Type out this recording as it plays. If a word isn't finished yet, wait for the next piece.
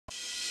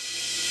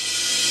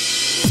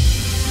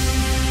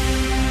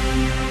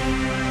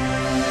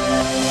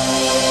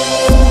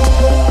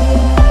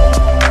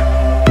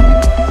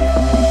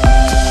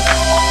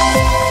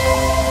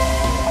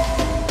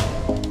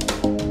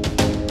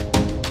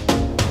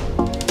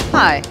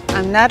Hi,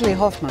 I'm Natalie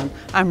Hofman.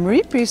 I'm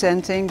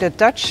representing the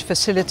Dutch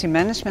Facility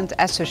Management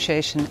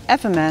Association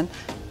FMN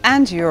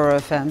and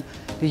EuroFM,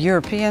 the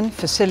European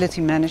Facility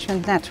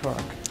Management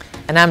Network.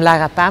 And I'm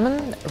Lara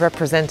Pamen,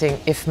 representing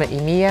IFMA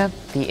EMEA,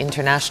 the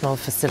International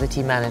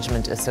Facility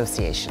Management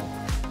Association.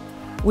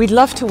 We'd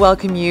love to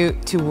welcome you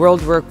to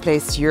World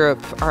Workplace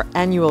Europe, our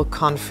annual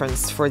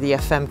conference for the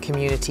FM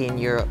community in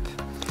Europe.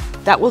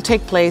 That will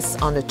take place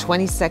on the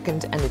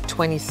 22nd and the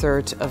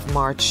 23rd of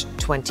March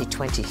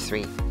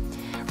 2023.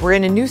 We're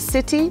in a new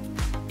city,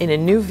 in a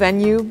new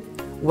venue.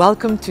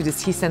 Welcome to the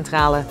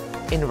Schiecentrale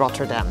in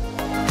Rotterdam.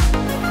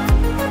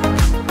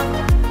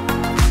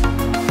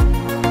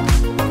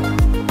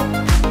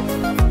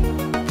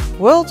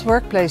 World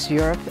Workplace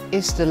Europe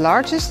is the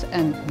largest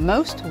and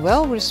most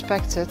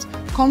well-respected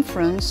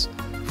conference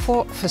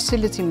for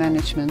facility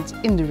management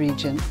in the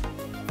region.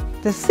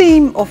 The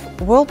theme of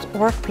World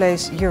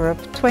Workplace Europe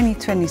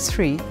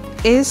 2023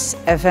 is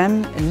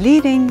FM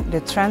leading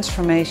the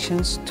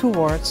transformations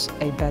towards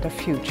a better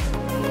future.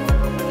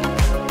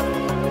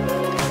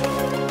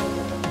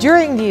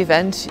 During the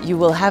event, you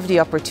will have the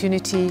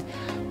opportunity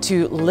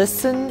to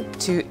listen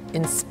to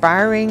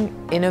inspiring,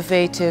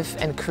 innovative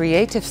and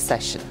creative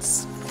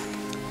sessions.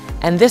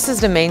 And this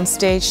is the main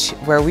stage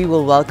where we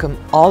will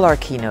welcome all our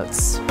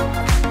keynotes.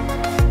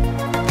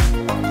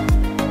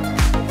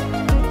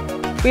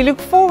 We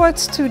look forward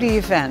to the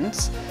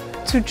event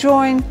to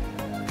join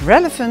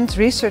relevant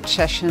research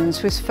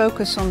sessions with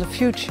focus on the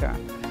future,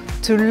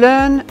 to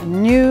learn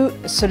new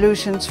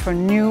solutions for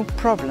new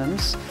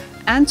problems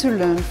and to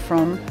learn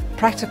from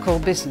practical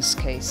business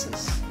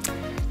cases.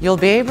 You'll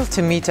be able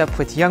to meet up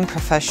with young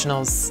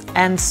professionals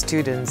and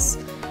students.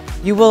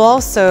 You will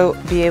also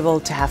be able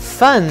to have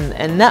fun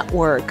and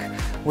network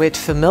with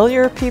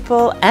familiar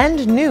people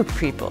and new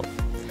people.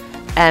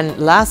 And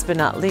last but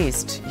not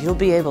least, you'll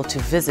be able to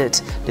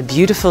visit the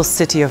beautiful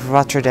city of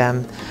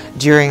Rotterdam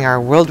during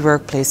our World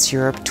Workplace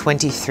Europe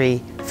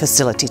 23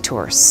 facility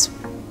tours.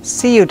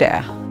 See you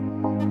there.